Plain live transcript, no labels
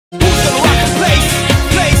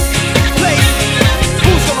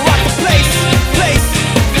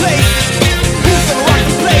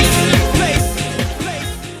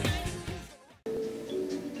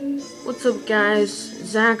guys,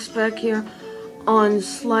 Zach's back here on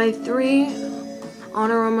Sly 3,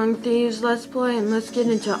 Honor Among Thieves Let's Play, and let's get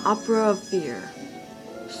into Opera of Fear.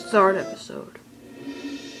 Start episode.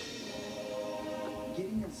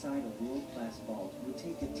 Getting inside a world-class vault would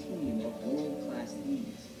take a team of world-class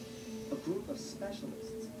thieves, a group of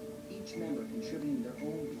specialists, each member contributing their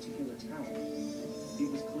own particular talent.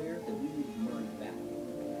 It was clear that we needed Murray back.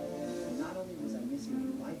 Not only was I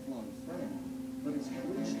missing a lifelong friend, but his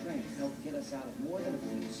brute strength helped get us out of more than a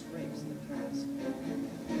few scrapes in the past.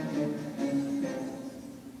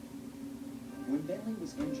 When Bentley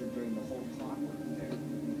was injured during the whole clockwork affair,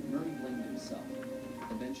 Murray blamed himself,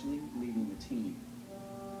 eventually leaving the team.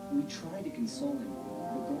 We tried to console him,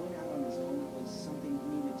 but going out on his own was something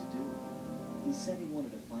he needed to do. He said he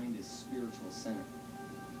wanted to find his spiritual center.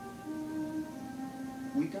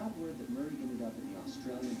 We got word that Murray ended up in the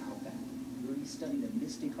Australian outback, where he studied a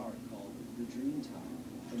mystic art called the Dreamtime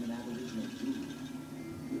from an Aboriginal guru.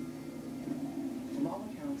 From all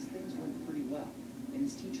accounts, things went pretty well, and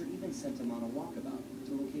his teacher even sent him on a walkabout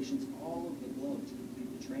to locations all over the globe to complete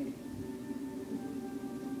the training.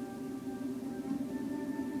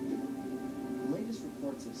 The latest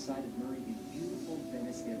reports have cited Murray in beautiful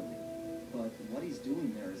Venice, Italy, but what he's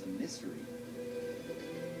doing there is a mystery.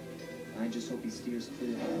 I just hope he steers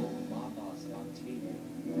clear of the local mob boss, Octavia.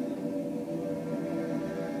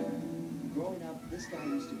 Growing up, this guy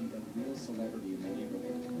used to be a real celebrity in the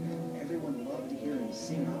neighborhood. Everyone loved to hear him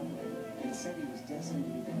sing opera and said he was destined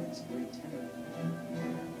to be the next great tenor.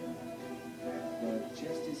 But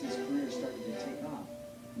just as his career started to take off,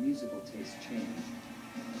 musical tastes changed.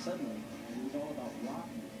 Suddenly, it was all about rock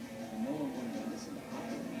music, and no one wanted to listen to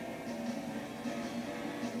opera.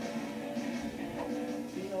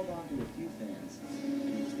 He held on to a few fans.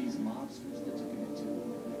 It was these mobsters that took him into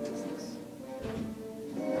the business.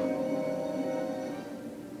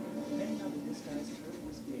 Many know that this guy's career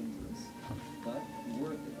was dangerous, but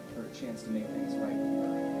worth it for a chance to make things right with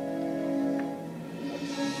Murray.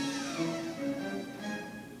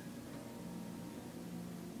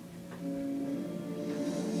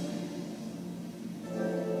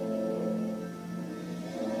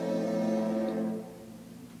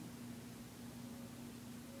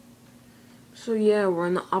 So yeah, we're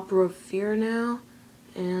in the Opera of Fear now,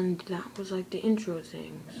 and that was like the intro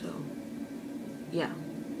thing, so yeah.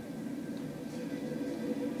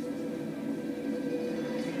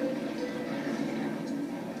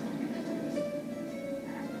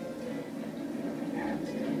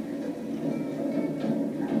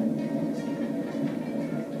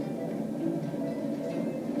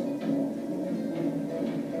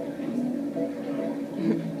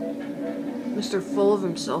 Mr. Full of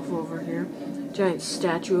himself over here. Giant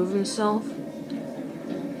statue of himself.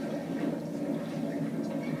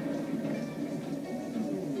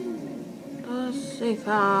 A safe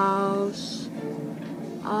house.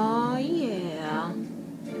 Oh yeah.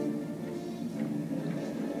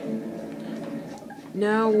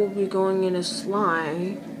 Now we'll be going in a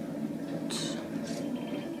Sly.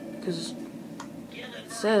 Because it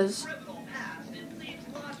says.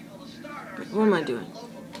 What am I doing?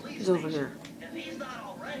 He's over here.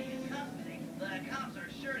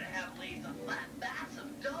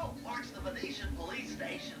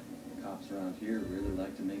 Cops around here really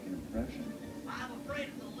like to make an impression. I'm afraid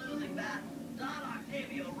it's a losing battle. Don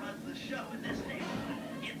Octavio runs the show in this neighborhood.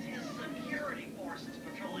 It's his security forces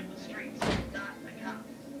patrolling the streets, not the cops.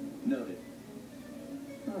 Noted.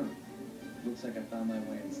 Huh. Looks like I found my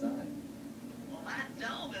way inside. Well, that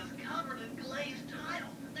dome is covered in glazed tile.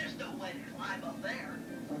 There's no way to climb up there.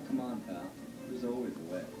 Oh, come on, pal. There's always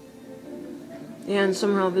a way. Yeah, and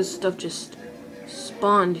somehow this stuff just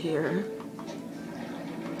spawned here.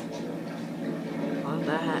 What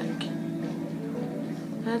the heck?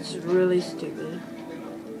 That's really stupid.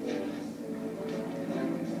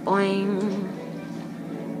 Boing.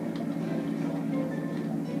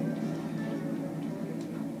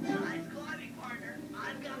 Nice climbing, partner.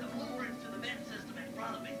 I've got the blueprints to the vent system in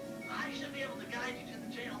front of me. I should be able to guide you to the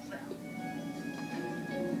jail cell.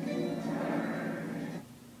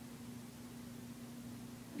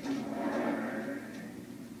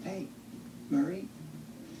 Hey, Murray?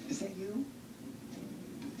 Is that you?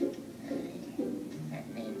 That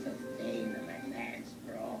name's a stain on my pants,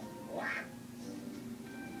 bro. What?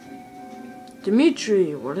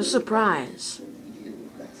 Dimitri, what a surprise. You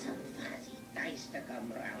got some fancy dice to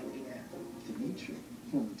come round here. Dimitri?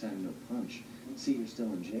 Long time no punch. See, you're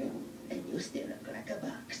still in jail. And you still look like a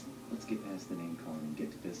box. Let's get past the name calling and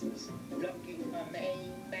get to business. Looking for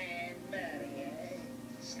main man Murray, eh?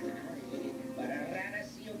 Sorry, but I'd rather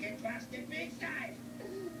see you get busted big time.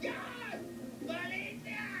 God!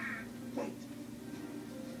 Policia! Wait.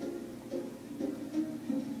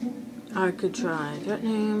 I could try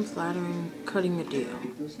threatening him, flattering, cutting a deal.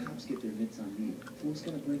 If those cops get their mitts on me, who's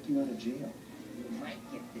gonna break you out of jail? You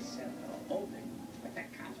might get this cell open, but the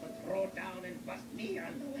cops will throw it down and bust me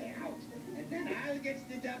on the way out. And then I'll get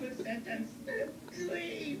the double sentence.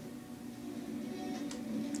 Leave!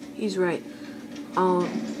 He's right.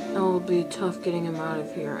 It'll be tough getting him out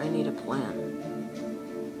of here. I need a plan.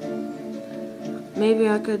 Maybe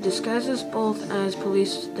I could disguise us both as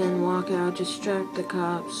police, then walk out, distract the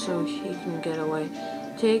cops so he can get away.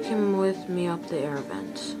 Take him with me up the air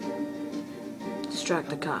vents. Distract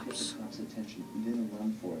the cops. Cops' attention, then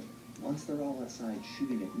run for it. Once they're all outside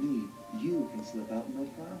shooting at me, you can slip out no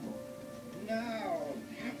problem. No,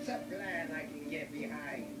 that's a plan I can get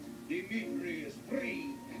behind. Dimitri is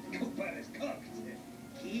free, Cooper is cooked.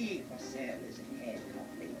 Key for sale is ahead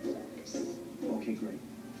of things on this. Okay, great.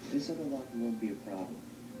 This other lock won't be a problem.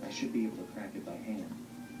 I should be able to crack it by hand.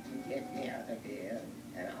 Get me out of here,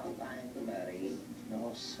 and I'll find the money.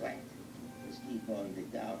 No sweat. Just keep on the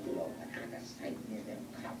down low and out of sight near them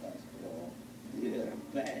coppers, bro. You're a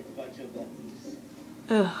bad bunch of bunnies.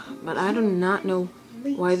 Ugh, but I do not know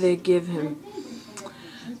why they give him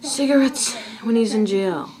cigarettes when he's in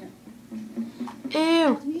jail.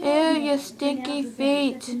 Ew, you stinky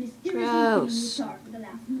feet. Gross.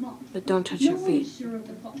 But don't touch your feet. Sure of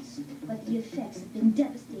the cause, but the effects have been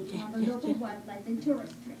devastating on the local wildlife and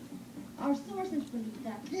tourist trade. Our sources believe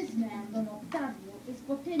that this man, Don Octavio, is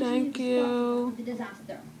potentially Thank you. responsible for the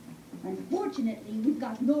disaster. Unfortunately, we've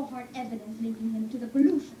got no hard evidence linking him to the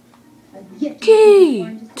pollution. I've yet to Key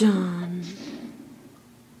find his- done.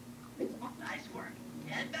 Nice work.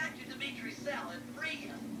 Head back to Dimitri's cell and free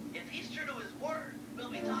him. If he's true to his word,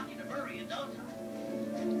 we'll be talking to Murray in no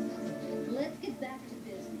time. Let's get back to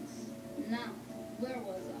business. Now, where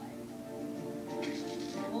was I?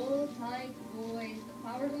 Hold tight, boys. The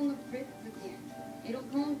power's on the fritz again. It'll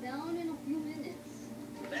calm down in a few minutes.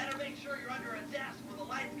 Better make sure you're under a desk when the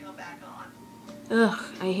lights come back on. Ugh,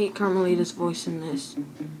 I hate Carmelita's voice in this.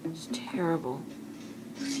 It's terrible.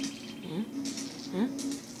 Huh? Huh?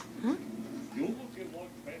 Huh?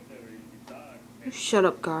 You shut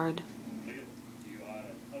up, guard. You are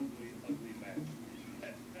an ugly, ugly man.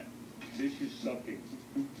 This is sucking.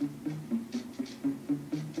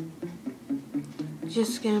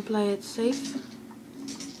 Just gonna play it safe.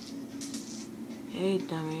 Hey,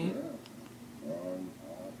 dummy.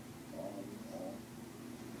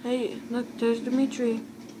 Hey, look, there's Dimitri.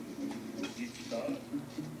 It's dark.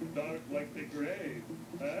 Dark like the grave,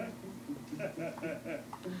 huh?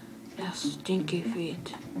 Yeah, stinky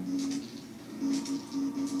feet.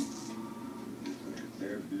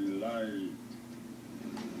 There be light.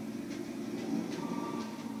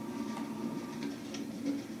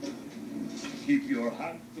 Keep your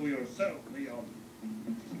hands to yourself, Leon.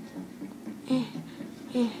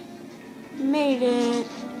 Made it.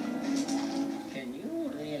 Can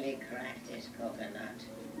you really crack this coconut?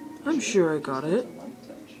 I'm sure I got it. Light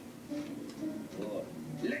touch. Good.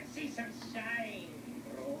 Let's see some shine,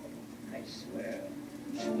 bro. I swear.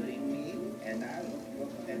 Bring me, and I'll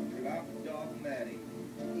look at Drop Dog Mary.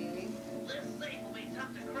 This safe will be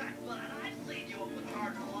tough to crack, but I've seen you open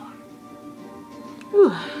hard to lock.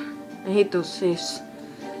 Whew. I hate those safes.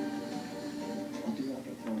 I'll do like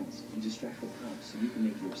I promised. You distract the cops so you can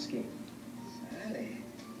make your escape. Sally,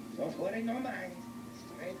 don't worry no mind.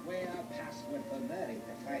 Straightway our password for Mary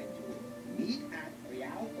to find you. Meet at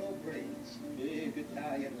Rialto Bridge. Big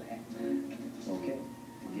Italian land. Okay,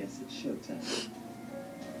 guess it's showtime.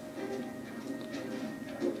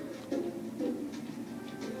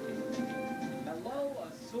 Hello,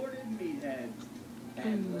 assorted meatheads.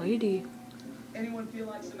 Hey, lady. Anyone feel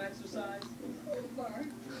like some exercise? Cooper,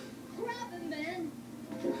 grab him, man.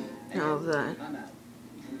 Now that. I'm out.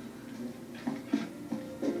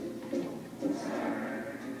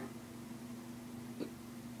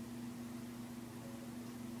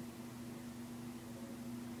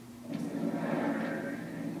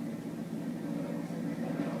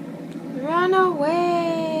 Run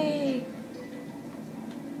away!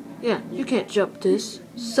 Yeah, you can't jump this,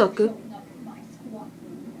 sucker. Showing up in my squad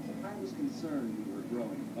room. I was concerned we were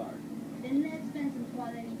growing apart. Then let's spend some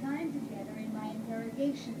quality time together in my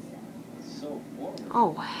interrogation cell. So forward.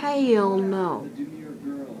 Oh, hell no. The demure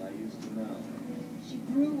girl I used to know. She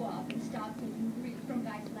grew up and stopped taking grief from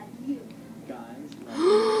guys like you. Guys like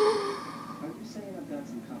Are you saying I've got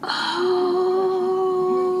some competition? Oh.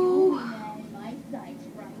 Man in my sights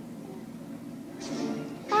right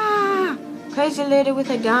now. Ah! Crazy lady with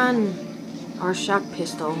a gun. Or shock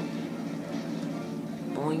pistol.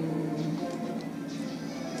 Boing.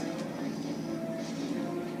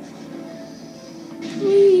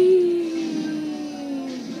 Whee!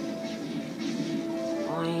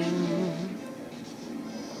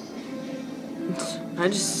 I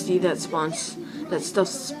just see that stuff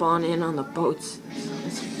spawn in on the boats.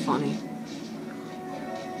 It's funny.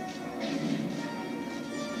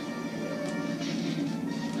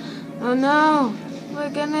 Oh no, we're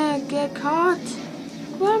gonna get caught.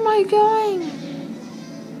 Where am I going?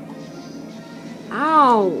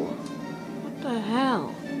 Ow! What the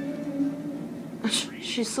hell?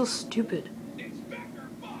 She's so stupid.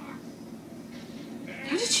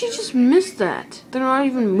 How did she just miss that? They're not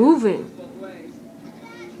even moving.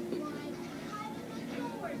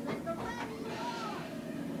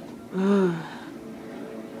 Ugh.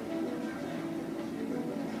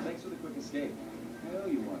 Thanks for the quick escape. I owe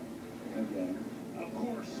you one. Again. Of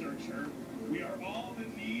course, Searcher. We are all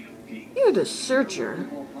in need of peace. You're the searcher.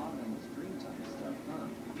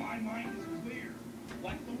 My mind is clear,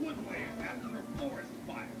 like the woodland after a forest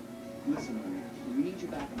fire. Listen, honey, we need you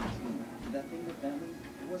back on the team. That thing with Bentley,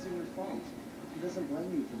 it wasn't your fault. He doesn't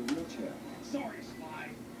blame you for the wheelchair. Sorry,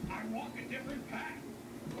 Sly. I walk a different path.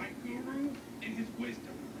 My guru, in his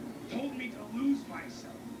wisdom, told me to lose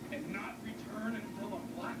myself and not return until a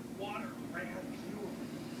black water ran pure.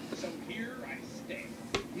 So here I stay.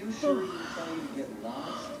 You sure you were telling me to get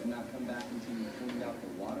lost and not come back until you cleaned out the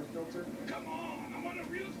water filter? Come on, I'm on a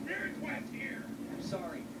real spirit quest here. I'm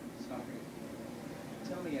sorry. Sorry.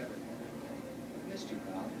 Tell me everything. I missed you,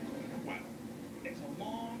 pal. Well, it's a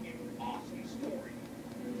long and awesome story.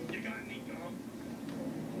 You got any gum?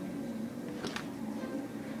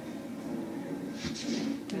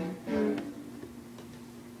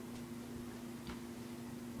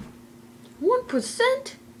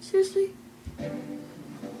 1%? Seriously?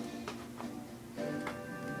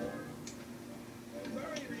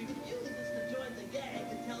 Murray refuses to join the gang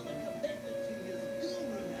until the commitment to his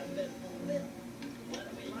guru has been fulfilled.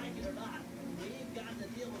 Whether we like it or not, we've got to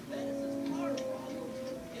deal with Venus's power problems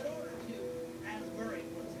in order to, as Murray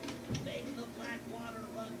puts it, make the black water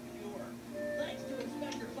run pure. Thanks to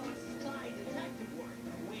Inspector Fox's spy detective work,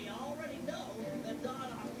 we already know that Don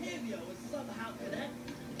Octavio is somehow connected.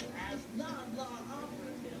 As non-law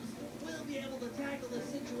operatives, we'll be able to tackle the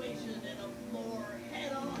situation in a more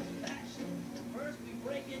head-on fashion. First, we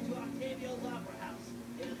break into Octavio's opera house.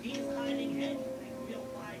 If he's hiding anything, we'll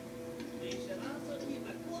find it. We should also keep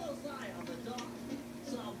a close eye on the dog.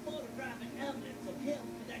 Some photographic evidence of him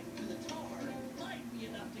connected to the tar might be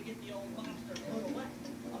enough to get the old monster put away.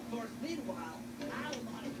 Of course, meanwhile, I'll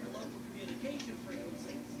monitor local communication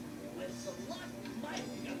frequencies. With some luck, we might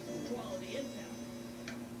pick up some quality intel.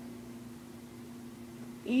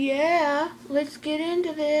 Yeah, let's get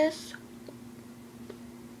into this.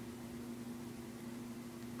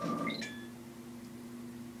 I'm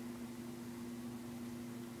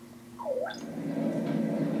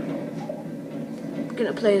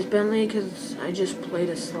gonna play as Bentley because I just played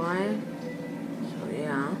as Sly. So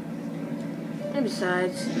yeah. And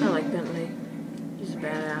besides, I like Bentley. He's a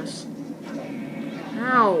badass.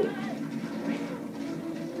 Ow!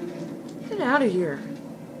 Get out of here.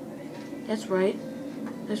 That's right.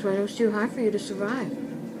 That's right, it was too high for you to survive.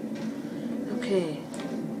 Okay.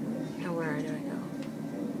 Now where do I go?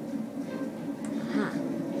 Huh.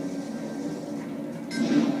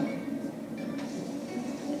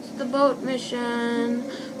 It's the boat mission.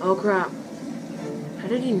 Oh crap. How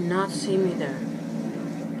did he not see me there?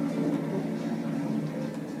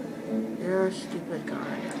 You're a stupid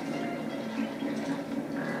guy.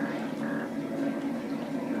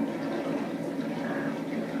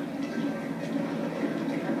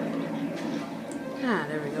 Ah,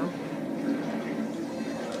 there we go.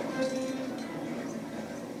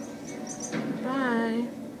 Bye.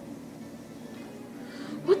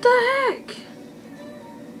 What the heck?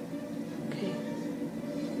 Okay.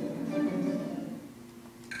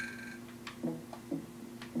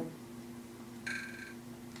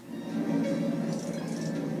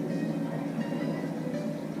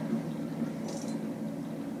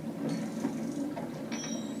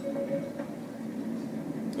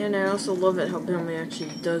 And I also love it how Bentley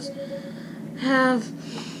actually does have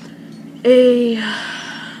a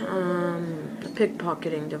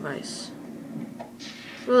pickpocketing device.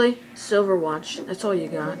 Really? Silver watch. That's all you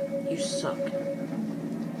got? You suck.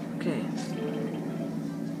 Okay.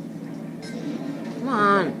 Come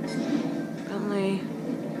on. Bentley.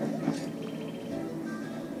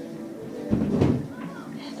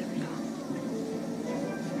 There we go.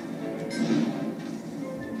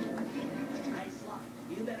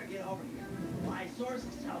 You better get over here. My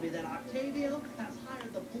sources tell me that Octavio has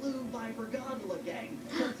hired the Blue Viper Gondola Gang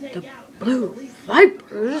to take The out Blue police.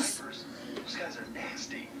 Vipers? Those guys are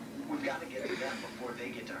nasty. We've got to get to them before they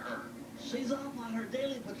get to her. She's off on her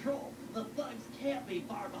daily patrol. The thugs can't be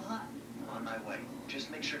far behind. on my way. Just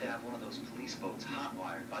make sure to have one of those police boats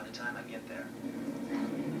hot-wired by the time I get there.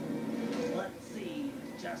 Let's see.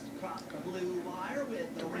 Just cross the blue wire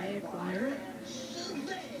with the red wire and Shazam!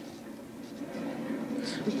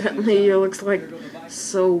 Bentley looks like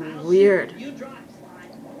so weird. You drive,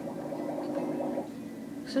 Slide.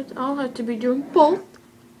 Except I'll have to be doing both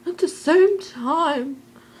at the same time.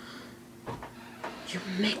 You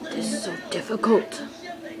make this so difficult.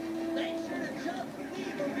 Shipping. Make sure to jump the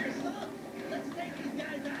lead over your son. Let's take these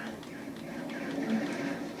guys out.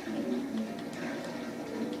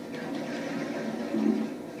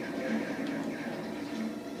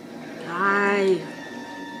 Guy.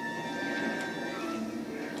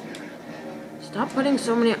 Stop putting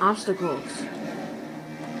so many obstacles. Sorry,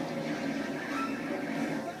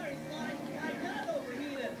 Slide. I got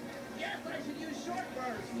overheated. Guess I should use short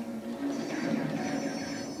burst.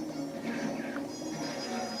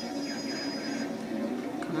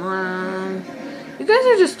 Come on. You guys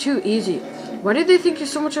are just too easy. Why do they think you're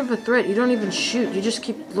so much of a threat? You don't even shoot. You just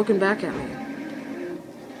keep looking back at me.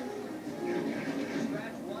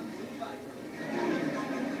 Scratch one blue fighter.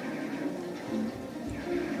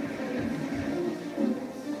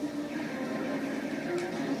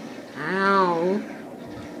 Ow.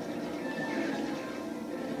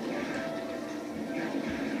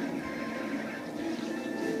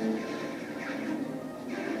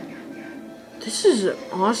 This is an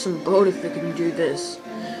awesome boat if it can do this.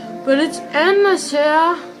 But it's endless here.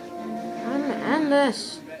 I'm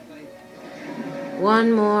endless.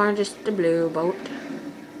 One more, just the blue boat.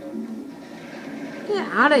 Get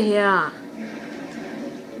out of here.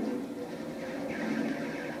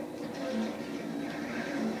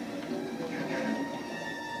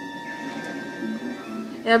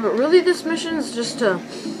 Yeah, but really this mission is just to,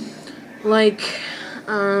 like,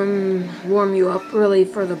 warm you up really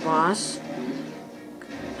for the boss.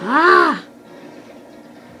 Ah!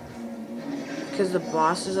 Because the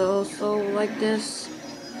boss is also like this.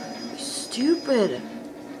 Stupid.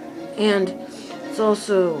 And it's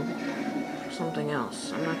also something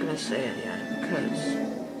else. I'm not gonna say it yet because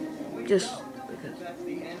just because. That's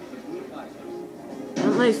the end of the blue fighters.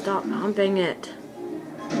 Bentley, stop humping it.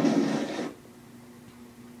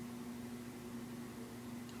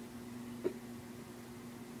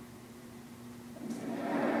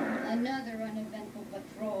 Another uneventful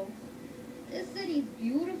patrol. This city's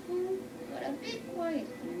beautiful, but a bit quiet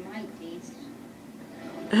for my taste.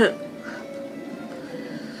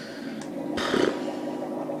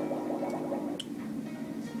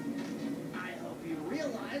 I hope you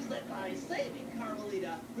realize that by saving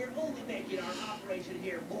Carmelita, we're only making our operation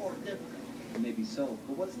here more difficult. Maybe so,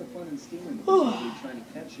 but what's the fun in stealing if we're somebody trying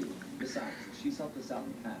to catch you? Besides, she's helped us out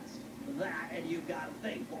in the past. That, and you've got a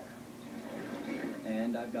thing for her.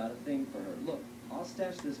 And I've got a thing for her. Look, I'll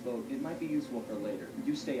stash this boat. It might be useful for later.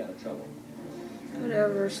 You stay out of trouble.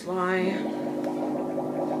 Whatever, Sly.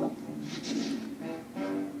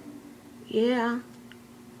 Yeah.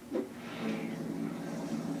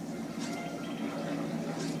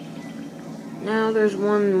 Now there's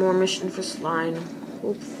one more mission for Sly.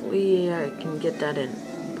 Hopefully I can get that in.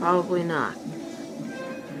 Probably not.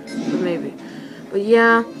 But maybe. But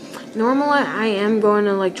yeah, normally I am going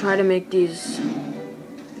to like try to make these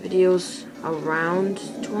videos around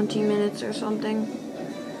 20 minutes or something.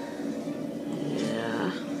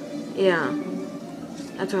 Yeah.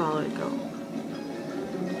 That's where I'll let it go.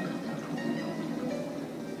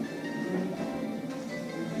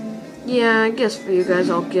 Yeah, I guess for you guys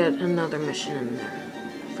I'll get another mission in there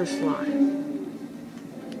for Sly.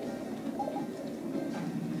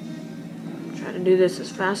 Try to do this as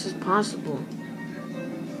fast as possible.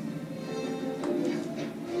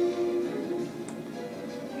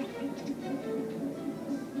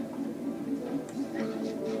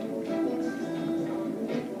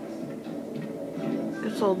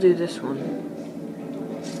 Guess I'll do this one.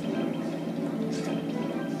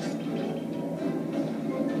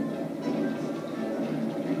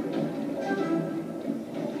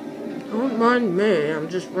 Don't mind me, I'm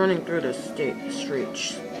just running through the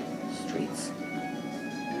streets.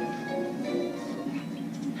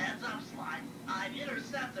 Heads up, Slide. I've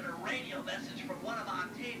intercepted a radio message from one of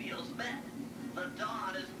Octavio's men. The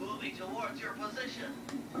Dawn is moving towards your position.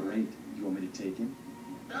 Great. You want me to take him?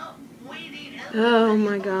 No, we need evidence Oh that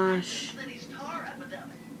my he's behind gosh. the city's tar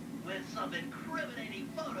epidemic. With some incriminating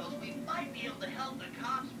photos, we might be able to help the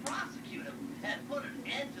cops prosecute him and put an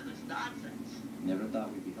end to this nonsense. Never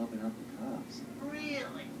thought we'd be helping out the cops.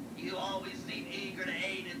 Really? You always seem eager to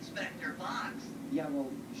aid Inspector Fox. Yeah, well,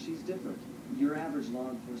 she's different. Your average law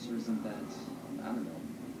enforcer isn't that, I don't know,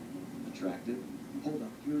 attractive. Hold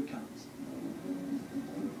up, here it comes.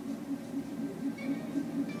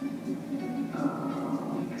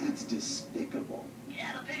 That's despicable.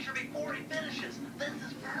 Get a picture before he finishes. This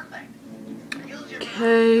is perfect. Use your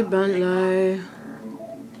Okay, Bentley.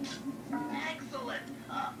 Excellent.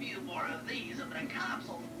 A few more of these and the cops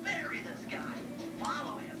will bury this guy.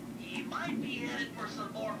 Follow him. He might be headed for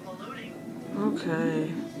some more polluting.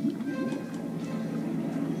 Okay.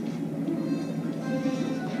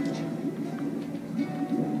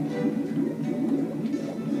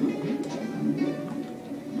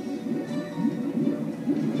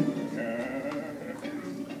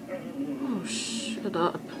 Oh, shut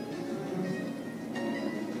up.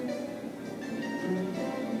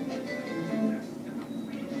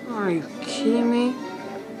 Are you kidding me?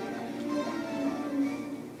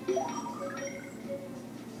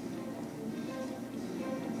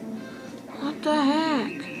 What the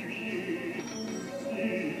heck?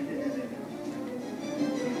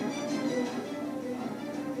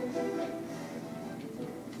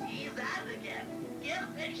 He's at it again. Get a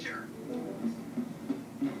picture.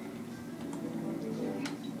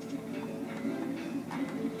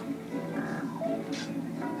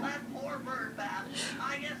 That poor bird bath.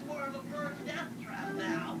 I guess more of a bird death trap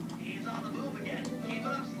now. He's on the move again. Keep it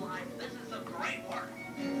up, Slime. This is some great work.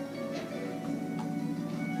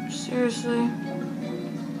 Seriously?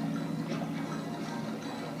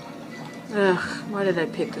 Ugh, why did I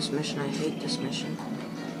pick this mission? I hate this mission.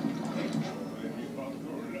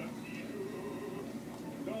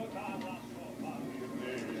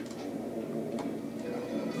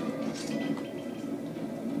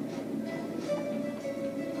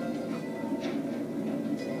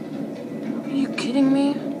 Are you kidding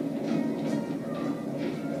me?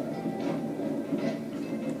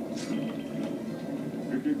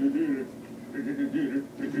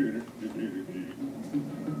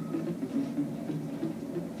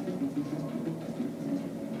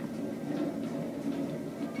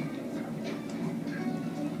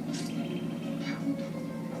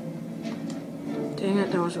 Dang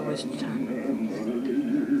it, that was a waste of time.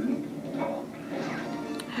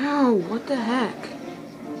 Ow, what the heck?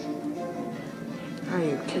 Are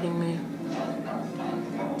you kidding me?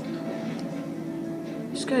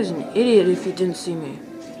 This guy's an idiot if he didn't see me.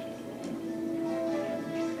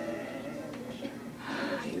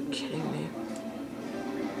 Are you kidding me?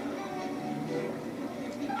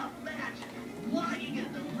 Imagine flying a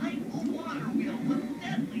delightful water wheel with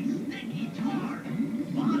deadly sticky tar.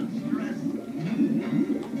 Monstrous.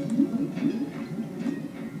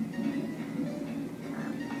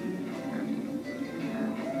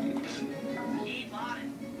 Keep on it.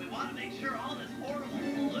 We want to make sure all this horrible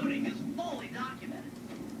polluting is fully documented.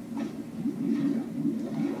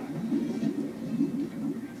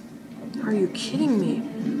 Are you kidding me?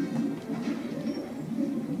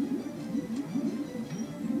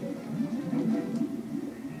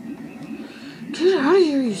 Get out of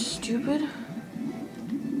here, you stupid.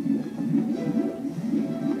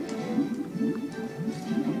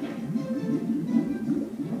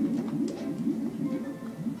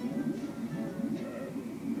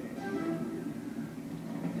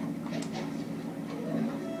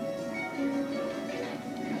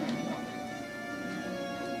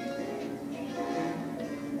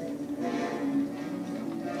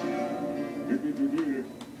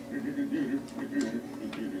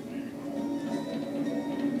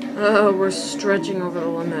 Oh, we're stretching over the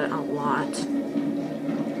limit a lot.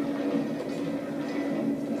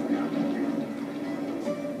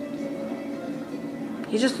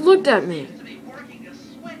 He just looked at me. Seems to be working a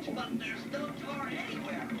switch, but there's no tar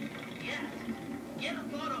anywhere. Yet. Get a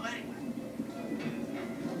photo anyway.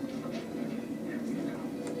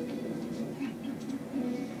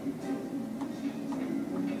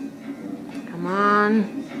 Come on.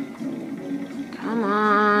 Come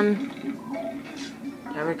on.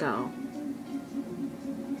 There we go.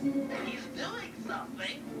 He's doing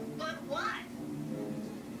something, but what?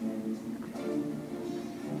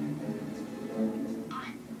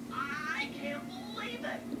 I can't believe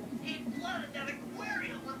it. He flooded that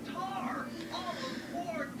aquarium with tar. All those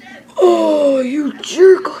poor dead. Oh, you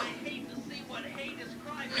jerk. I hate to see what heinous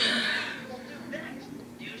crime will do next.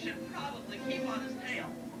 You should probably keep on his tail.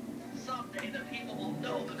 Someday the people will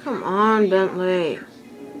know the Come truth. on, Bentley.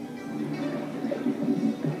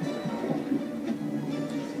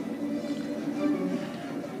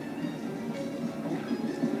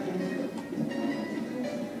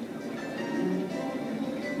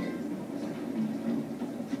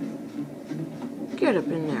 Get up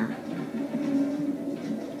in there.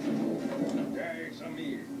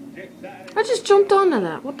 I just jumped onto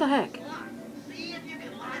that. What the heck? Look, see if you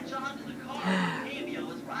can latch onto the car when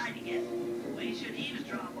Cameo is riding it. We should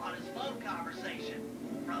eavesdrop on his phone conversation.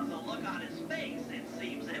 From the look on his face, it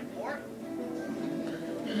seems important.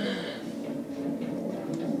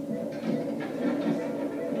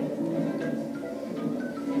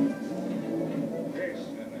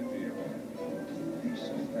 This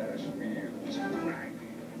Ferris wheel is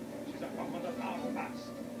grinding. She's a pump of the power fast.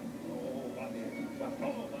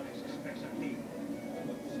 Nobody suspects a thing.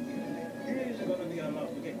 Is it gonna be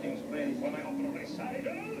enough to get things ready for my opera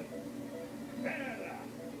recital? Well,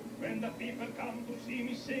 when the people come to see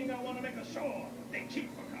me sing, I want to make a show. They keep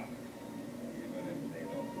for coming. Even if they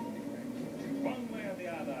don't believe it. One way or the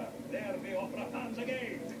other, there be opera fans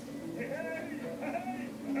again. Hey, hey, hey,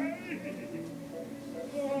 hey.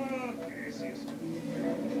 Oh, this is...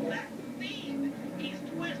 That fiend! He's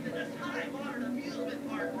twisted a time-honored amusement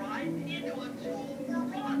park ride into a tool for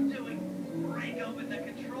wrongdoing. Break open the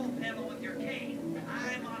control panel with your cane.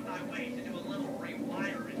 I'm on my way to do a little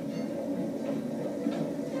rewiring.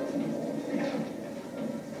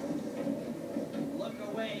 Look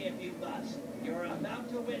away if you must. You're about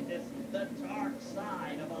to witness the dark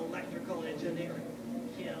side of electrical engineering.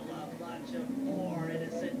 Kill a bunch of poor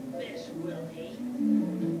innocent fish, will he?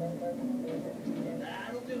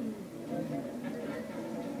 That'll do.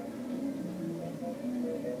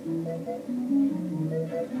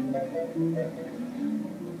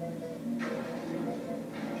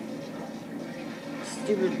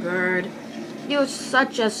 Stupid bird. You're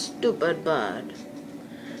such a stupid bird.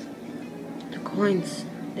 The coins,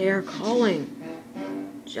 they are calling.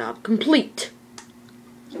 Job complete.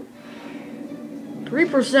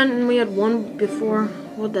 3% and we had 1 before.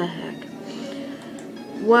 What the heck?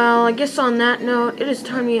 Well, I guess on that note, it is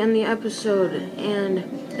time to end the episode. And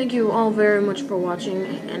thank you all very much for watching.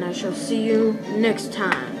 And I shall see you next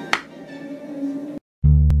time.